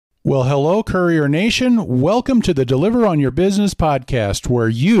Well, hello, Courier Nation. Welcome to the Deliver on Your Business podcast, where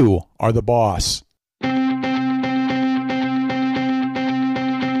you are the boss.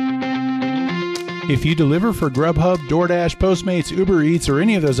 If you deliver for Grubhub, DoorDash, Postmates, UberEats, or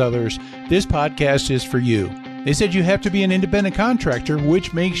any of those others, this podcast is for you. They said you have to be an independent contractor,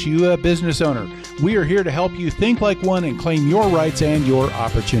 which makes you a business owner. We are here to help you think like one and claim your rights and your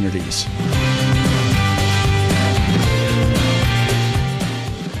opportunities.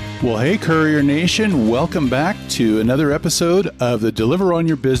 Well, hey, Courier Nation, welcome back to another episode of the Deliver on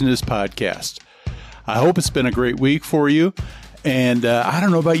Your Business podcast. I hope it's been a great week for you. And I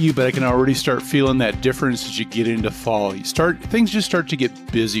don't know about you, but I can already start feeling that difference as you get into fall. Things just start to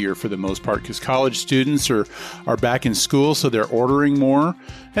get busier for the most part because college students are back in school, so they're ordering more.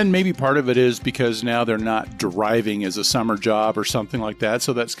 And maybe part of it is because now they're not driving as a summer job or something like that.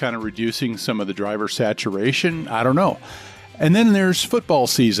 So that's kind of reducing some of the driver saturation. I don't know. And then there's football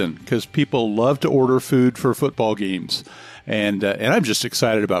season because people love to order food for football games. And I'm just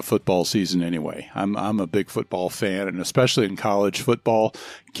excited about football season anyway. I'm a big football fan, and especially in college football.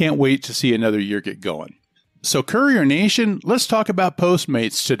 Can't wait to see another year get going. So Courier Nation, let's talk about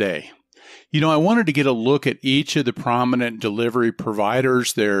Postmates today. You know, I wanted to get a look at each of the prominent delivery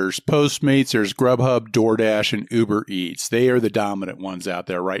providers. There's Postmates, there's Grubhub, DoorDash, and UberEats. They are the dominant ones out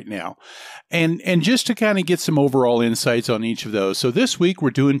there right now. And just to kind of get some overall insights on each of those. So this week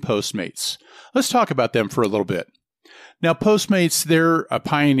we're doing Postmates. Let's talk about them for a little bit. Now, Postmates, they're a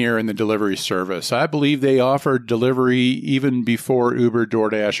pioneer in the delivery service. I believe they offered delivery even before Uber,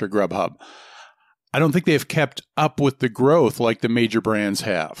 DoorDash, or Grubhub. I don't think they've kept up with the growth like the major brands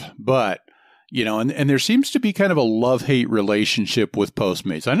have, but you know, and there seems to be kind of a love-hate relationship with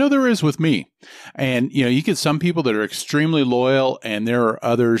Postmates. I know there is with me. And, you know, you get some people that are extremely loyal, and there are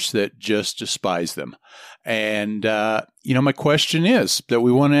others that just despise them. And, you know, my question is that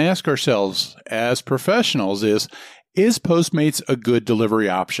we want to ask ourselves as professionals is Postmates a good delivery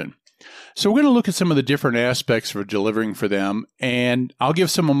option? So we're going to look at some of the different aspects for delivering for them, and I'll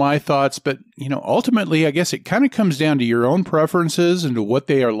give some of my thoughts, but, you know, ultimately, I guess it kind of comes down to your own preferences and to what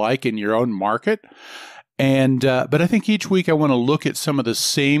they are like in your own market. And, but I think each week I want to look at some of the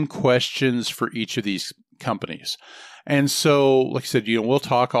same questions for each of these companies. And so, like I said, you know,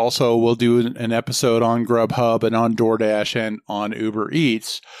 we'll do an episode on Grubhub and on DoorDash and on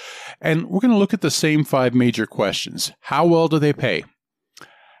UberEats. And we're going to look at the same 5 major questions. How well do they pay?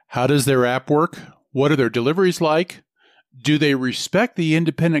 How does their app work? What are their deliveries like? Do they respect the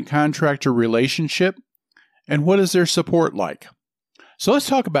independent contractor relationship? And what is their support like? So let's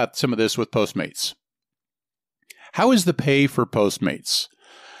talk about some of this with Postmates. How is the pay for Postmates?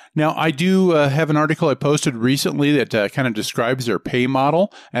 Now, I do have an article I posted recently that kind of describes their pay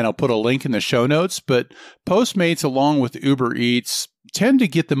model, and I'll put a link in the show notes. But Postmates, along with UberEats, tend to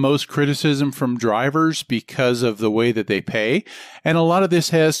get the most criticism from drivers because of the way that they pay. And a lot of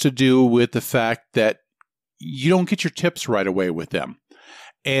this has to do with the fact that you don't get your tips right away with them.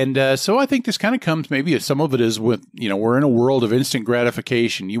 And so I think this kind of comes, maybe some of it is with, you know, we're in a world of instant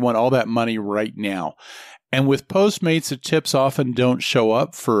gratification. You want all that money right now. And with Postmates, the tips often don't show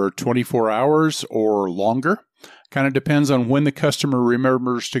up for 24 hours or longer. Kind of depends on when the customer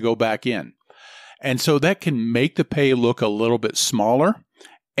remembers to go back in. And so that can make the pay look a little bit smaller.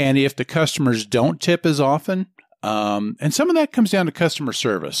 And if the customers don't tip as often, and some of that comes down to customer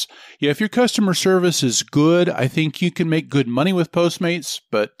service. Yeah, if your customer service is good, I think you can make good money with Postmates.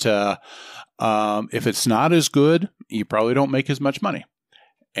 But if it's not as good, you probably don't make as much money.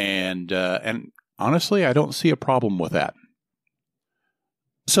 And honestly, I don't see a problem with that.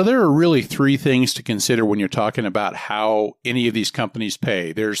 So there are really 3 things to consider when you're talking about how any of these companies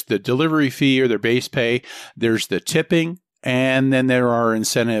pay. There's the delivery fee or their base pay, there's the tipping, and then there are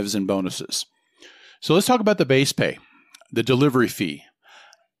incentives and bonuses. So let's talk about the base pay, the delivery fee.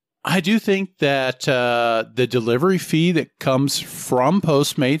 I do think that the delivery fee that comes from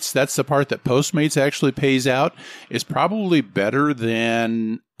Postmates, that's the part that Postmates actually pays out, is probably better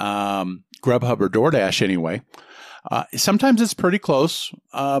than Grubhub or DoorDash anyway. Sometimes it's pretty close,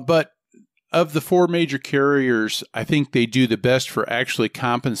 but of the 4 major carriers, I think they do the best for actually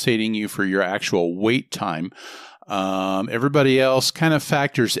compensating you for your actual wait time. Everybody else kind of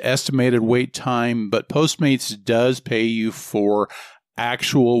factors estimated wait time, but Postmates does pay you for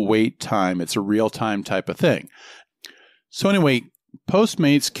actual wait time. It's a real-time type of thing. So anyway,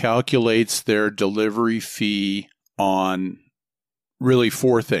 Postmates calculates their delivery fee on really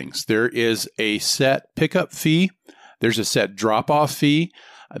 4 things. There is a set pickup fee, there's a set drop-off fee,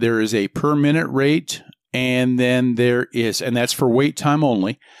 there is a per minute rate, And then and that's for wait time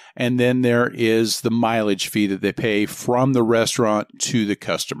only. And then there is the mileage fee that they pay from the restaurant to the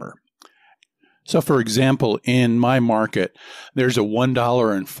customer. So, for example, in my market, there's a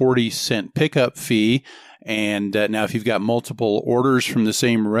 $1.40 pickup fee. And now if you've got multiple orders from the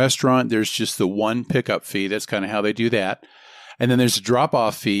same restaurant, there's just the one pickup fee. That's kind of how they do that. And then there's a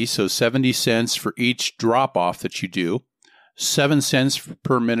drop-off fee, so 70 cents for each drop-off that you do, 7 cents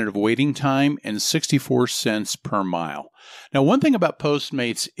per minute of waiting time, and 64 cents per mile. Now, one thing about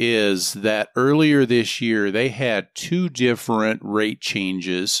Postmates is that earlier this year, they had 2 different rate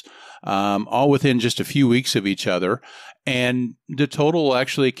changes, all within just a few weeks of each other. And the total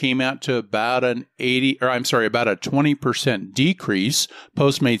actually came out to about about a 20% decrease.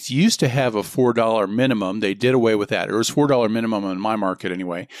 Postmates used to have a $4 minimum. They did away with that. It was $4 minimum in my market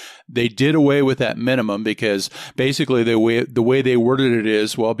anyway. They did away with that minimum because basically the way they worded it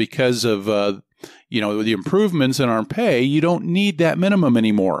is, well, because of the improvements in our pay, you don't need that minimum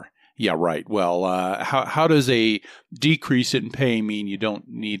anymore. Yeah, right. Well, how does a decrease in pay mean you don't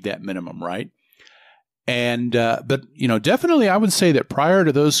need that minimum, right? And, but, definitely I would say that prior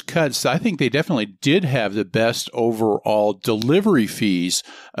to those cuts, I think they definitely did have the best overall delivery fees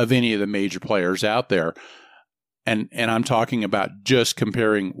of any of the major players out there. And I'm talking about just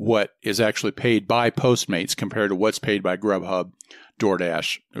comparing what is actually paid by Postmates compared to what's paid by Grubhub,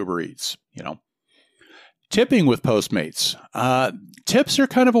 DoorDash, Uber Eats, Tipping with Postmates. Tips are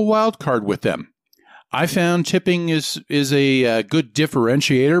kind of a wild card with them. I found tipping is a good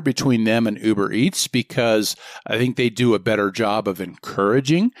differentiator between them and Uber Eats because I think they do a better job of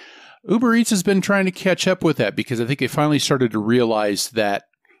encouraging. Uber Eats has been trying to catch up with that because I think they finally started to realize that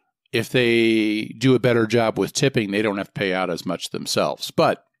if they do a better job with tipping, they don't have to pay out as much themselves.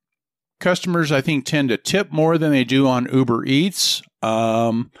 But customers, I think, tend to tip more than they do on Uber Eats.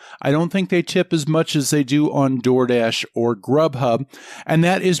 I don't think they tip as much as they do on DoorDash or Grubhub, and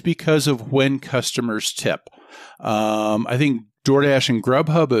that is because of when customers tip. I think DoorDash and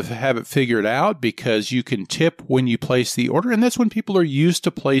Grubhub have it figured out because you can tip when you place the order, and that's when people are used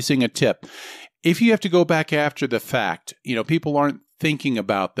to placing a tip. If you have to go back after the fact, people aren't thinking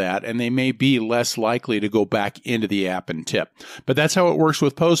about that, and they may be less likely to go back into the app and tip. But that's how it works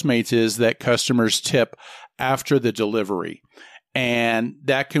with Postmates, is that customers tip after the delivery. And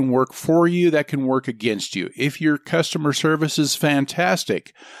that can work for you, that can work against you. If your customer service is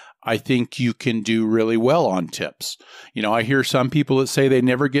fantastic, I think you can do really well on tips. I hear some people that say they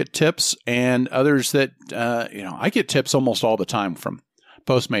never get tips, and others that, I get tips almost all the time from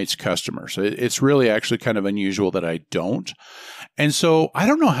Postmates customers. It's really actually kind of unusual that I don't. And so I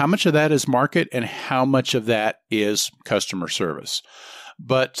don't know how much of that is market and how much of that is customer service.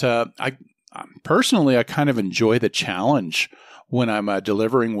 But I personally kind of enjoy the challenge when I'm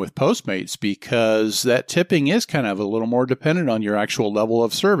delivering with Postmates because that tipping is kind of a little more dependent on your actual level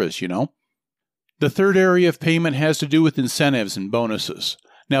of service, The third area of payment has to do with incentives and bonuses.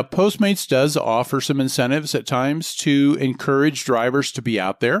 Now, Postmates does offer some incentives at times to encourage drivers to be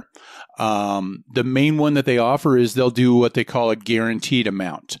out there. The main one that they offer is they'll do what they call a guaranteed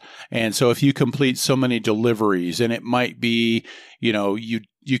amount. And so if you complete so many deliveries, and it might be,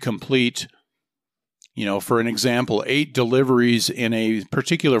 you complete, for an example, 8 deliveries in a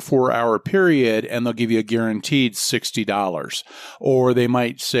particular 4-hour period, and they'll give you a guaranteed $60. Or they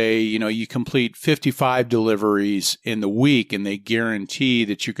might say, you complete 55 deliveries in the week, and they guarantee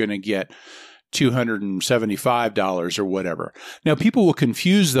that you're going to get $275 or whatever. Now, people will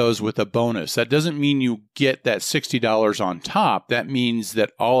confuse those with a bonus. That doesn't mean you get that $60 on top. That means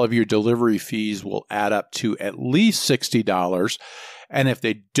that all of your delivery fees will add up to at least $60. And if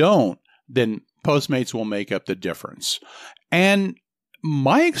they don't, then Postmates will make up the difference. And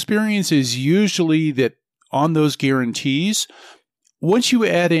my experience is usually that on those guarantees, once you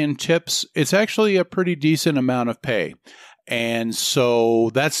add in tips, it's actually a pretty decent amount of pay. And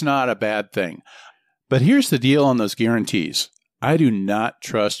so that's not a bad thing. But here's the deal on those guarantees. I do not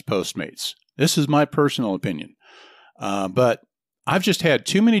trust Postmates. This is my personal opinion. But I've just had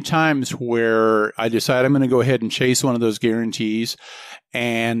too many times where I decide I'm going to go ahead and chase one of those guarantees,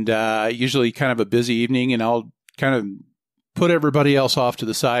 and usually kind of a busy evening, and I'll kind of put everybody else off to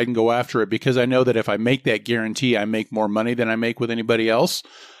the side and go after it because I know that if I make that guarantee, I make more money than I make with anybody else.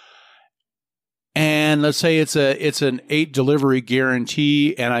 And let's say it's an 8 delivery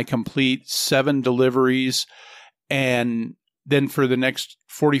guarantee, and I complete 7 deliveries, and then for the next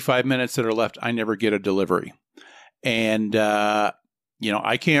 45 minutes that are left, I never get a delivery. And,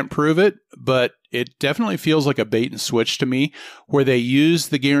 I can't prove it, but it definitely feels like a bait and switch to me, where they use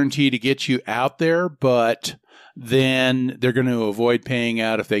the guarantee to get you out there, but then they're going to avoid paying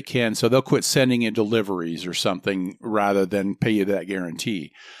out if they can. So they'll quit sending you deliveries or something rather than pay you that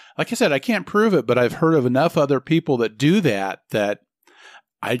guarantee. Like I said, I can't prove it, but I've heard of enough other people that do that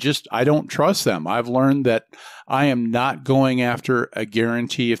I don't trust them. I've learned that I am not going after a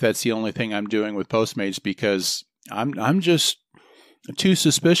guarantee if that's the only thing I'm doing with Postmates, because I'm just too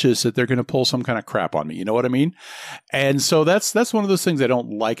suspicious that they're going to pull some kind of crap on me. You know what I mean? And so that's one of those things I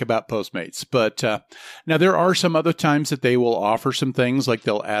don't like about Postmates. But now there are some other times that they will offer some things, like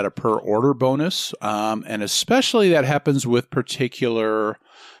they'll add a per order bonus. And especially that happens with particular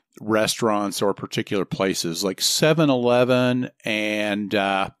restaurants or particular places like 7-Eleven and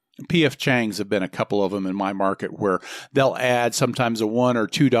P.F. Chang's have been a couple of them in my market, where they'll add sometimes a $1 or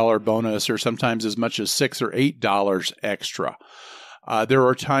 $2 bonus, or sometimes as much as $6 or $8 extra. There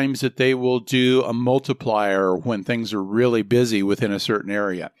are times that they will do a multiplier when things are really busy within a certain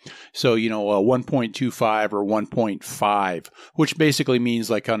area. So, a 1.25 or 1.5, which basically means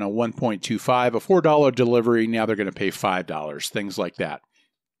like on a 1.25, a $4 delivery, now they're going to pay $5, things like that.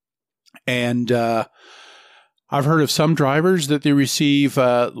 And I've heard of some drivers that they receive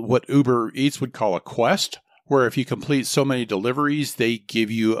what Uber Eats would call a quest, where if you complete so many deliveries, they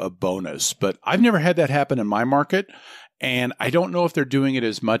give you a bonus. But I've never had that happen in my market. And I don't know if they're doing it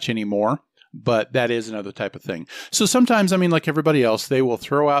as much anymore, but that is another type of thing. So sometimes, like everybody else, they will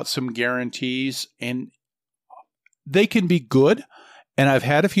throw out some guarantees, and they can be good. And I've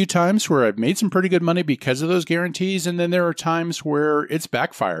had a few times where I've made some pretty good money because of those guarantees. And then there are times where it's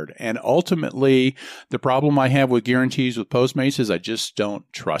backfired. And ultimately, the problem I have with guarantees with Postmates is I just don't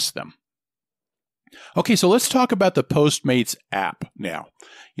trust them. Okay, so let's talk about the Postmates app now.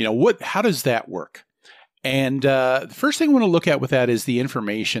 How does that work? And the first thing I want to look at with that is the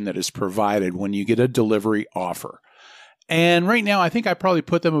information that is provided when you get a delivery offer. And right now, I think I probably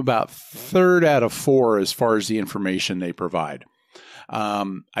put them about third out of 4 as far as the information they provide.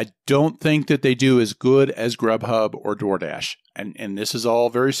 I don't think that they do as good as Grubhub or DoorDash. And this is all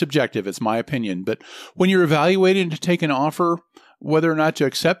very subjective. It's my opinion. But when you're evaluating to take an offer, whether or not to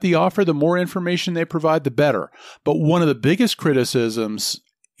accept the offer, the more information they provide, the better. But one of the biggest criticisms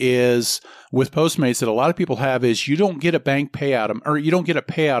is with Postmates that a lot of people have is you don't get a bank payout, or you don't get a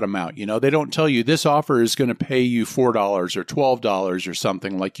payout amount. They don't tell you this offer is going to pay you $4 or $12 or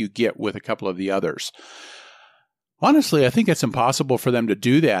something like you get with a couple of the others. Honestly, I think it's impossible for them to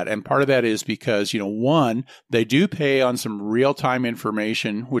do that. And part of that is because, one, they do pay on some real-time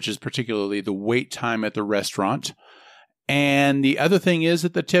information, which is particularly the wait time at the restaurant. And the other thing is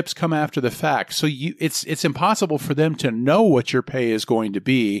that the tips come after the fact. So it's impossible for them to know what your pay is going to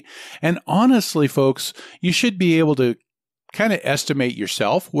be. And honestly, folks, you should be able to kind of estimate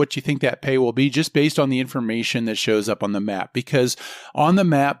yourself what you think that pay will be just based on the information that shows up on the map. Because on the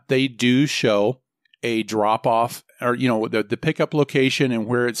map, they do show a drop-off, or, the pickup location and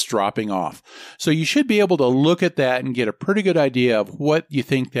where it's dropping off. So you should be able to look at that and get a pretty good idea of what you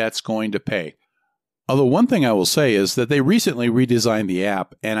think that's going to pay. Although one thing I will say is that they recently redesigned the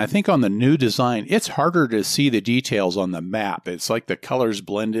app, and I think on the new design, it's harder to see the details on the map. It's like the colors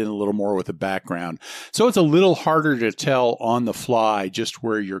blend in a little more with the background. So it's a little harder to tell on the fly just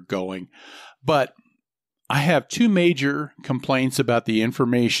where you're going. But I have 2 major complaints about the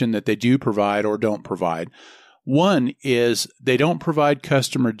information that they do provide or don't provide. One is they don't provide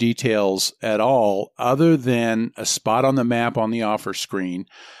customer details at all other than a spot on the map on the offer screen.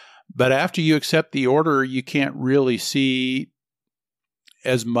 But after you accept the order, you can't really see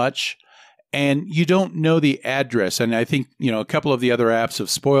as much, and you don't know the address. And I think, a couple of the other apps have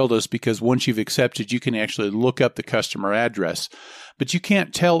spoiled us because once you've accepted, you can actually look up the customer address. But you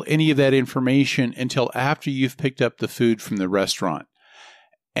can't tell any of that information until after you've picked up the food from the restaurant.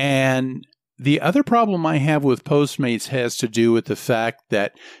 And the other problem I have with Postmates has to do with the fact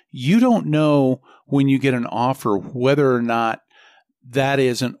that you don't know when you get an offer whether or not that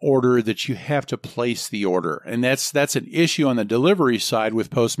is an order that you have to place the order. And that's an issue on the delivery side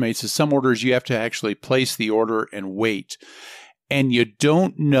with Postmates, is some orders you have to actually place the order and wait. And you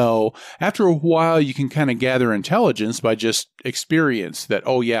don't know. After a while, you can kind of gather intelligence by just experience that,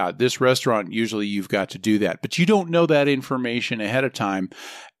 oh yeah, this restaurant, usually you've got to do that. But you don't know that information ahead of time.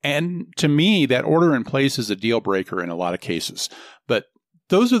 And to me, that order in place is a deal breaker in a lot of cases. But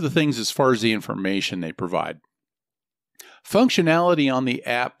those are the things as far as the information they provide. Functionality on the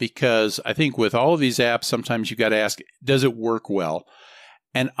app, because I think with all of these apps, sometimes you got to ask, does it work well?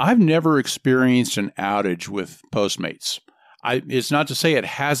 And I've never experienced an outage with Postmates. It's not to say it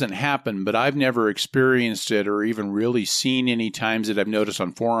hasn't happened, but I've never experienced it or even really seen any times that I've noticed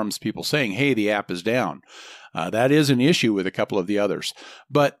on forums people saying, hey, the app is down. That is an issue with a couple of the others.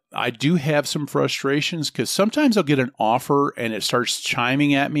 But I do have some frustrations because sometimes I'll get an offer and it starts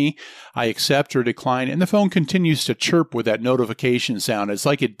chiming at me. I accept or decline, and the phone continues to chirp with that notification sound. It's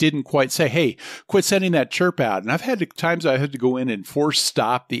like it didn't quite say, hey, quit sending that chirp out. And I've had times I had to go in and force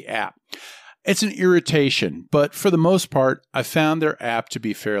stop the app. It's an irritation, but for the most part, I found their app to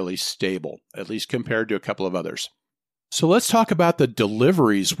be fairly stable, at least compared to a couple of others. So let's talk about the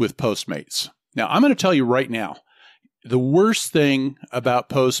deliveries with Postmates. Now, I'm going to tell you right now, the worst thing about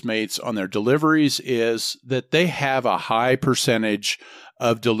Postmates on their deliveries is that they have a high percentage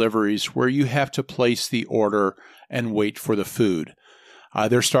of deliveries where you have to place the order and wait for the food.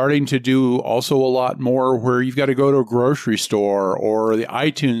 They're starting to do also a lot more where you've got to go to a grocery store or the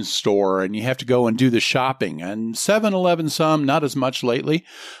iTunes store and you have to go and do the shopping. And 7-Eleven some, not as much lately.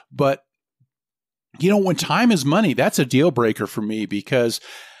 But, when time is money, that's a deal breaker for me because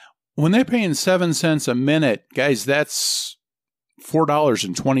when they're paying 7 cents a minute, guys, that's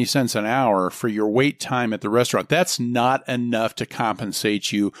 $4.20 an hour for your wait time at the restaurant. That's not enough to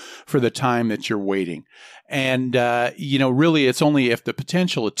compensate you for the time that you're waiting. And, really, it's only if the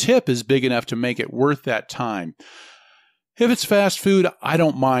potential tip is big enough to make it worth that time. If it's fast food, I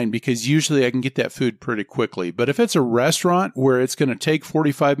don't mind because usually I can get that food pretty quickly. But if it's a restaurant where it's going to take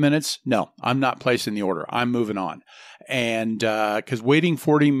 45 minutes, no, I'm not placing the order. I'm moving on. And because waiting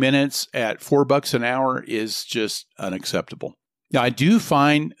 40 minutes at $4 an hour is just unacceptable. Now, I do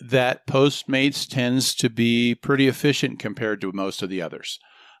find that Postmates tends to be pretty efficient compared to most of the others,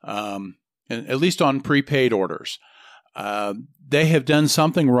 at least on prepaid orders. They have done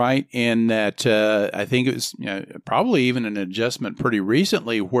something right in that I think it was probably even an adjustment pretty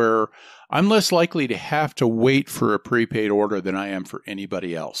recently where I'm less likely to have to wait for a prepaid order than I am for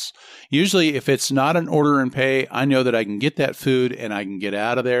anybody else. Usually, if it's not an order and pay, I know that I can get that food and I can get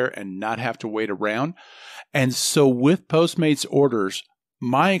out of there and not have to wait around. And so with Postmates orders,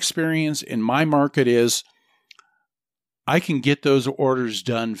 my experience in my market is I can get those orders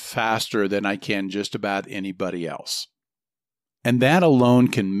done faster than I can just about anybody else. And that alone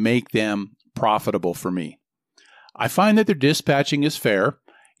can make them profitable for me. I find that their dispatching is fair.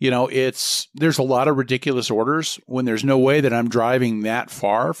 There's a lot of ridiculous orders when there's no way that I'm driving that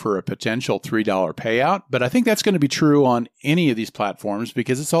far for a potential $3 payout. But I think that's going to be true on any of these platforms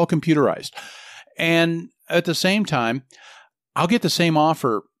because it's all computerized. And at the same time, I'll get the same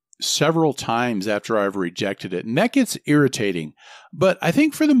offer several times after I've rejected it. And that gets irritating. But I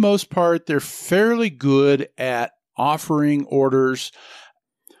think for the most part, they're fairly good at offering orders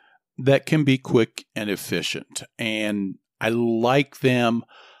that can be quick and efficient. And I like them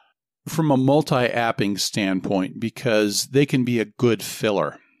from a multi-apping standpoint because they can be a good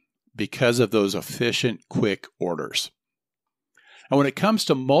filler because of those efficient, quick orders. And when it comes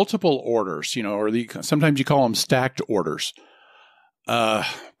to multiple orders, sometimes you call them stacked orders,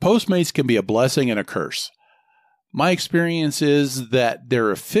 Postmates can be a blessing and a curse. My experience is that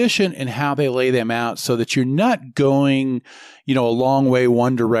they're efficient in how they lay them out so that you're not going, a long way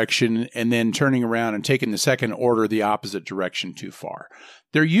one direction and then turning around and taking the second order the opposite direction too far.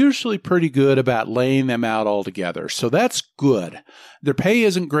 They're usually pretty good about laying them out all together. So that's good. Their pay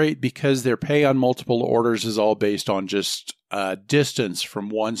isn't great because their pay on multiple orders is all based on just distance from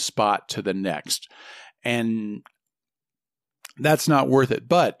one spot to the next. And that's not worth it.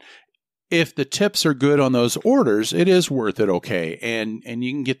 But if the tips are good on those orders, it is worth it okay, and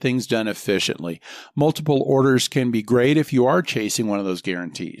you can get things done efficiently. Multiple orders can be great if you are chasing one of those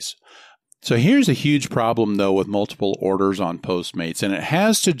guarantees. So here's a huge problem, though, with multiple orders on Postmates, and it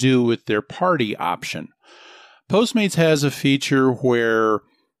has to do with their party option. Postmates has a feature where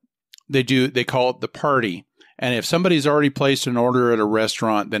they call it the party, and if somebody's already placed an order at a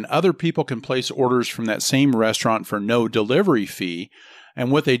restaurant, then other people can place orders from that same restaurant for no delivery fee. And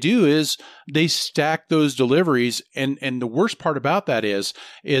what they do is they stack those deliveries. And the worst part about that is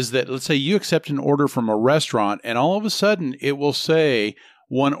that let's say you accept an order from a restaurant and all of a sudden it will say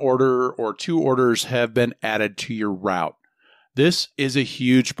one order or two orders have been added to your route. This is a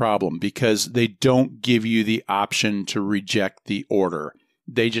huge problem because they don't give you the option to reject the order.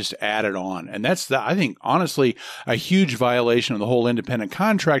 They just add it on. And that's, I think, honestly, a huge violation of the whole independent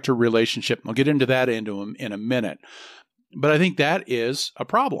contractor relationship. I'll get into that in a minute. But I think that is a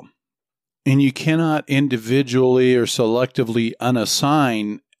problem. And you cannot individually or selectively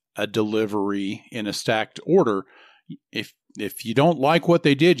unassign a delivery in a stacked order. If you don't like what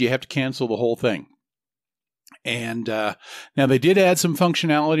they did, you have to cancel the whole thing. And now they did add some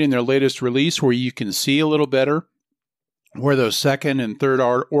functionality in their latest release where you can see a little better where those second and third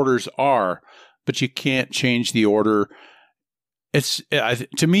orders are, but you can't change the order.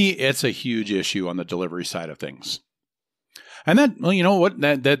 To me, it's a huge issue on the delivery side of things. And that, well, you know what,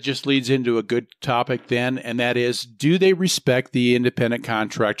 that just leads into a good topic then, and that is, do they respect the independent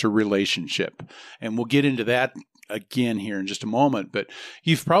contractor relationship? And we'll get into that again here in just a moment, but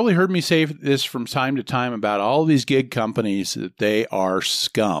you've probably heard me say this from time to time about all these gig companies, that they are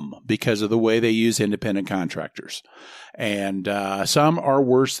scum because of the way they use independent contractors. And some are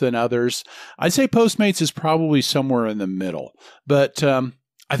worse than others. I'd say Postmates is probably somewhere in the middle, but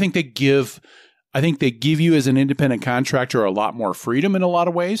I think they give you as an independent contractor a lot more freedom in a lot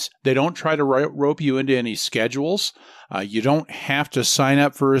of ways. They don't try to rope you into any schedules. You don't have to sign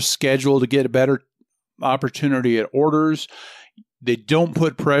up for a schedule to get a better opportunity at orders. They don't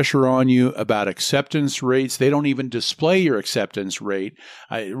put pressure on you about acceptance rates. They don't even display your acceptance rate.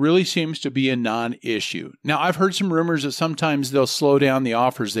 It really seems to be a non-issue. Now, I've heard some rumors that sometimes they'll slow down the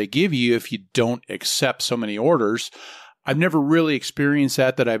offers they give you if you don't accept so many orders. I've never really experienced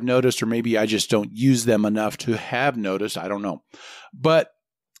that I've noticed, or maybe I just don't use them enough to have noticed. I don't know. But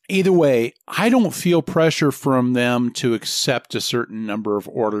either way, I don't feel pressure from them to accept a certain number of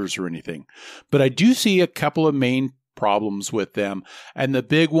orders or anything. But I do see a couple of main problems with them. And the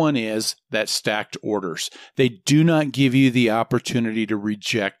big one is that stacked orders. They do not give you the opportunity to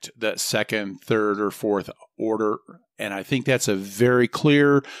reject that second, third, or fourth order. And I think that's a very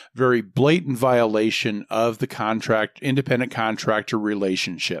clear, very blatant violation of the independent contractor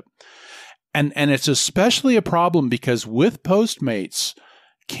relationship. And it's especially a problem because with Postmates,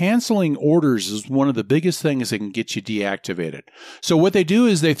 canceling orders is one of the biggest things that can get you deactivated. So what they do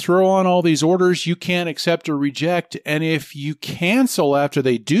is they throw on all these orders you can't accept or reject. And if you cancel after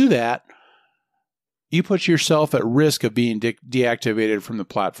they do that, you put yourself at risk of being deactivated from the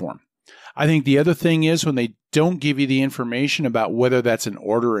platform. I think the other thing is when they don't give you the information about whether that's an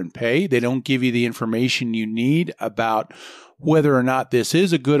order and pay, they don't give you the information you need about whether or not this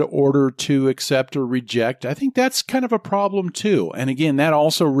is a good order to accept or reject. I think that's kind of a problem too. And again, that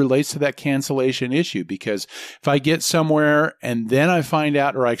also relates to that cancellation issue, because if I get somewhere and then I find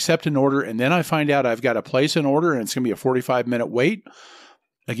out, or I accept an order and then I find out I've got to place an order and it's going to be a 45-minute wait,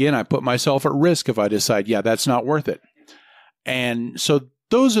 again, I put myself at risk if I decide, yeah, that's not worth it. And so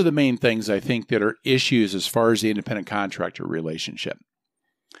those are the main things I think that are issues as far as the independent contractor relationship.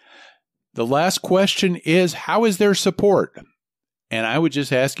 The last question is, how is their support? And I would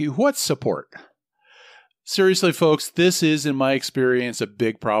just ask you, what's support? Seriously, folks, this is, in my experience, a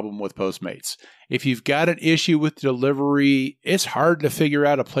big problem with Postmates. If you've got an issue with delivery, it's hard to figure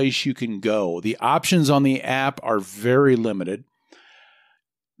out a place you can go. The options on the app are very limited.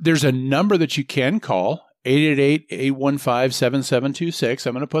 There's a number that you can call, 888-815-7726.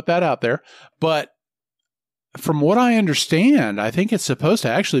 I'm going to put that out there. But from what I understand, I think it's supposed to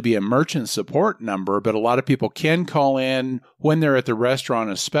actually be a merchant support number, but a lot of people can call in when they're at the restaurant,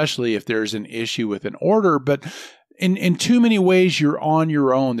 especially if there's an issue with an order. But in too many ways, you're on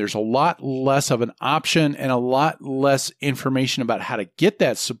your own. There's a lot less of an option and a lot less information about how to get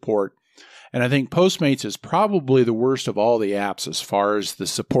that support. And I think Postmates is probably the worst of all the apps as far as the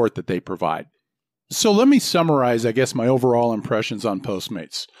support that they provide. So let me summarize, I guess, my overall impressions on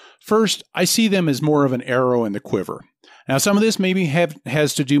Postmates. First, I see them as more of an arrow in the quiver. Now, some of this maybe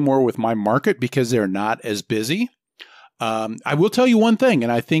has to do more with my market because they're not as busy. I will tell you one thing,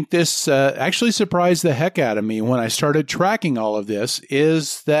 and I think this actually surprised the heck out of me when I started tracking all of this,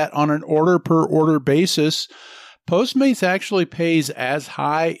 is that on an order-per-order basis, Postmates actually pays as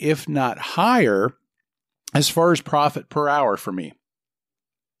high, if not higher, as far as profit per hour for me.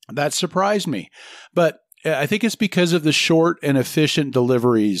 That surprised me. But I think it's because of the short and efficient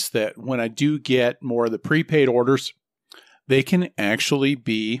deliveries that when I do get more of the prepaid orders, they can actually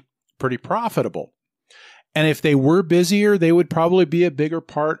be pretty profitable. And if they were busier, they would probably be a bigger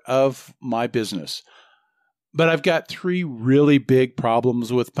part of my business. But I've got three really big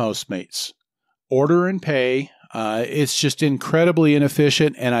problems with Postmates. Order and pay. It's just incredibly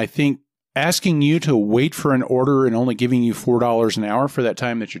inefficient, and I think asking you to wait for an order and only giving you $4 an hour for that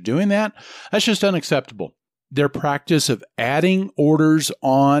time that you're doing that, that's just unacceptable. Their practice of adding orders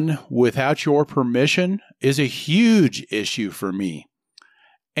on without your permission is a huge issue for me.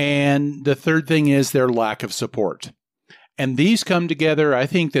 And the third thing is their lack of support. And these come together, I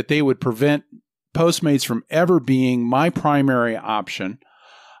think that they would prevent Postmates from ever being my primary option.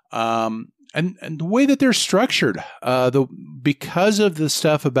 And the way that they're structured, because of the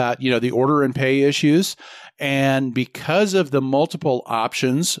stuff about, the order and pay issues And because of the multiple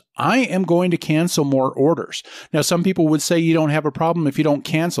options, I am going to cancel more orders. Now, some people would say you don't have a problem if you don't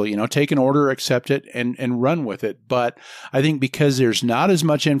cancel, take an order, accept it, and run with it. But I think because there's not as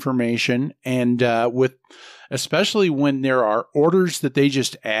much information, and especially when there are orders that they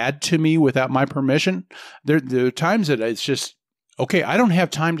just add to me without my permission, there are times that it's just, okay, I don't have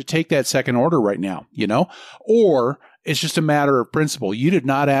time to take that second order right now, or it's just a matter of principle. You did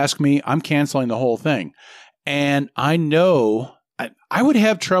not ask me. I'm canceling the whole thing. And I know I would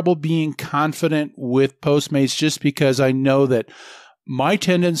have trouble being confident with Postmates just because I know that my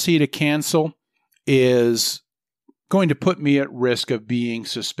tendency to cancel is going to put me at risk of being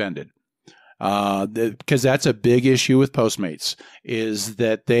suspended. Because that's a big issue with Postmates, is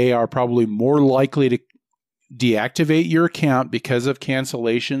that they are probably more likely to deactivate your account because of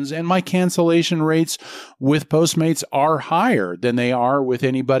cancellations, and my cancellation rates with Postmates are higher than they are with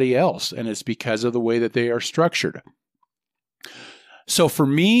anybody else, and it's because of the way that they are structured. So for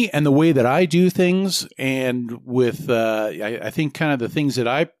me and the way that I do things, and with I think kind of the things that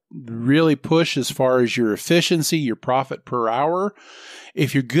I really push as far as your efficiency, your profit per hour,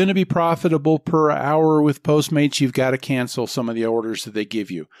 if you're going to be profitable per hour with Postmates, you've got to cancel some of the orders that they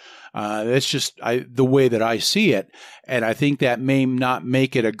give you. That's just the way that I see it. And I think that may not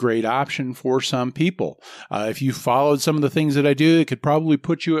make it a great option for some people. If you followed some of the things that I do, it could probably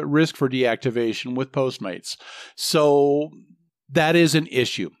put you at risk for deactivation with Postmates. So that is an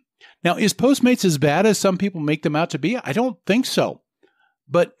issue. Now, is Postmates as bad as some people make them out to be? I don't think so.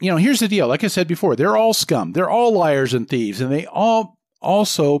 But, here's the deal. Like I said before, they're all scum. They're all liars and thieves, and they all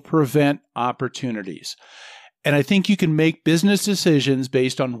also prevent opportunities. And I think you can make business decisions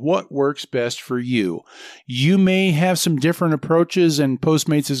based on what works best for you. You may have some different approaches, and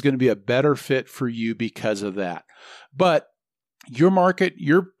Postmates is going to be a better fit for you because of that. But your market,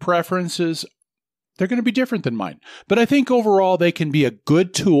 your preferences, they're going to be different than mine. But I think overall they can be a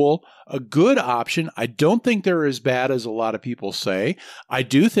good tool, a good option. I don't think they're as bad as a lot of people say. I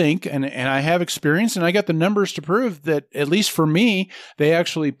do think, and I have experience, and I got the numbers to prove that, at least for me, they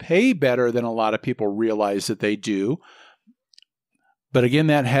actually pay better than a lot of people realize that they do. But again,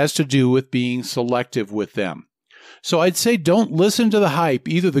 that has to do with being selective with them. So I'd say don't listen to the hype,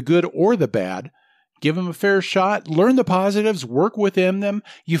 either the good or the bad. Give them a fair shot, learn the positives, work within them.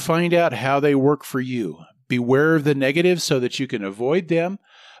 You find out how they work for you. Beware of the negatives so that you can avoid them,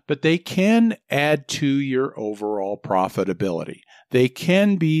 but they can add to your overall profitability. They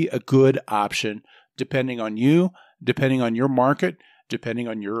can be a good option depending on you, depending on your market, depending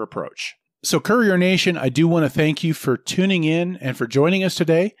on your approach. So Courier Nation, I do want to thank you for tuning in and for joining us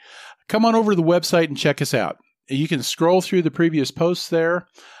today. Come on over to the website and check us out. You can scroll through the previous posts there.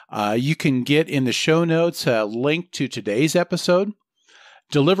 You can get in the show notes a link to today's episode.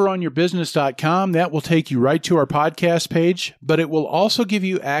 Deliveronyourbusiness.com, that will take you right to our podcast page, but it will also give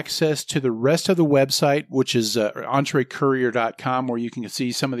you access to the rest of the website, which is entrecourier.com, where you can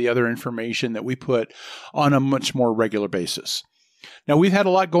see some of the other information that we put on a much more regular basis. Now, we've had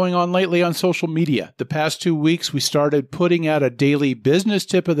a lot going on lately on social media. The past 2 weeks, we started putting out a daily business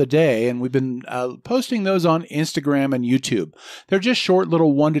tip of the day, and we've been posting those on Instagram and YouTube. They're just short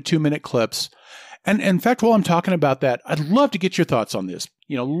little 1 to 2 minute clips. And in fact, while I'm talking about that, I'd love to get your thoughts on this.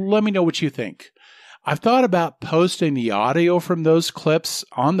 Let me know what you think. I've thought about posting the audio from those clips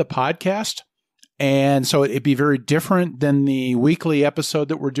on the podcast. And so it'd be very different than the weekly episode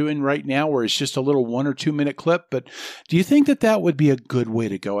that we're doing right now, where it's just a little 1 or 2 minute clip. But do you think that would be a good way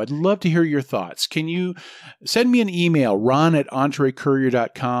to go? I'd love to hear your thoughts. Can you send me an email,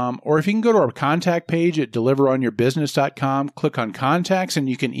 ron@entrecourier.com, or if you can go to our contact page at deliveronyourbusiness.com, click on contacts, and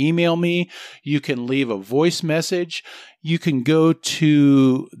you can email me. You can leave a voice message. You can go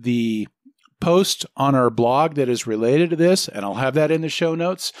to the post on our blog that is related to this, and I'll have that in the show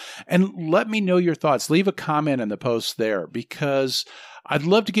notes. And let me know your thoughts. Leave a comment in the post there, because I'd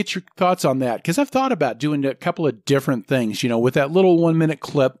love to get your thoughts on that, because I've thought about doing a couple of different things, with that little 1 minute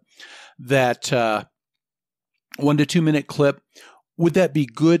clip, that 1 to 2 minute clip. Would that be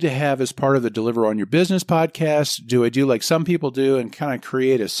good to have as part of the Deliver on Your Business podcast? Do I do like some people do and kind of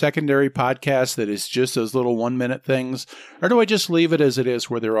create a secondary podcast that is just those little 1 minute things? Or do I just leave it as it is,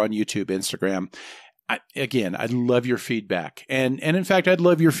 where they're on YouTube, Instagram? I'd love your feedback. And in fact, I'd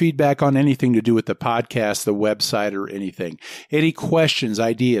love your feedback on anything to do with the podcast, the website, or anything. Any questions,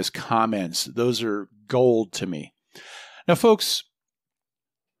 ideas, comments, those are gold to me. Now, folks,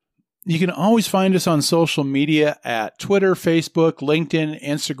 you can always find us on social media at Twitter, Facebook, LinkedIn,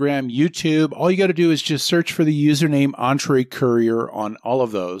 Instagram, YouTube. All you got to do is just search for the username EntreCourier on all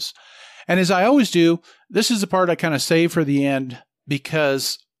of those. And as I always do, this is the part I kind of save for the end,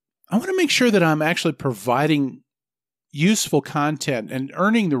 because I want to make sure that I'm actually providing useful content and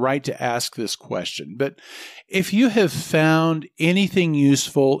earning the right to ask this question. But if you have found anything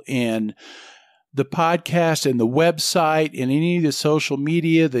useful in the podcast and the website and any of the social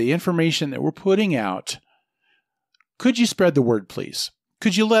media, the information that we're putting out, could you spread the word, please?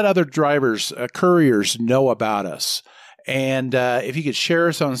 Could you let other drivers, couriers know about us? And if you could share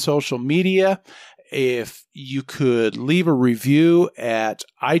us on social media, if you could leave a review at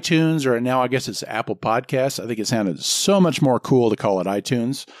iTunes, or now I guess it's Apple Podcasts. I think it sounded so much more cool to call it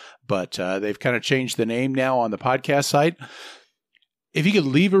iTunes, but they've kind of changed the name now on the podcast site. If you could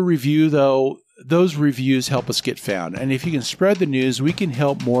leave a review, though, those reviews help us get found. And if you can spread the news, we can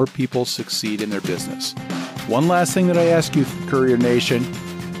help more people succeed in their business. One last thing that I ask you, Courier Nation,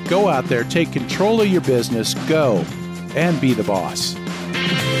 go out there, take control of your business, go and be the boss.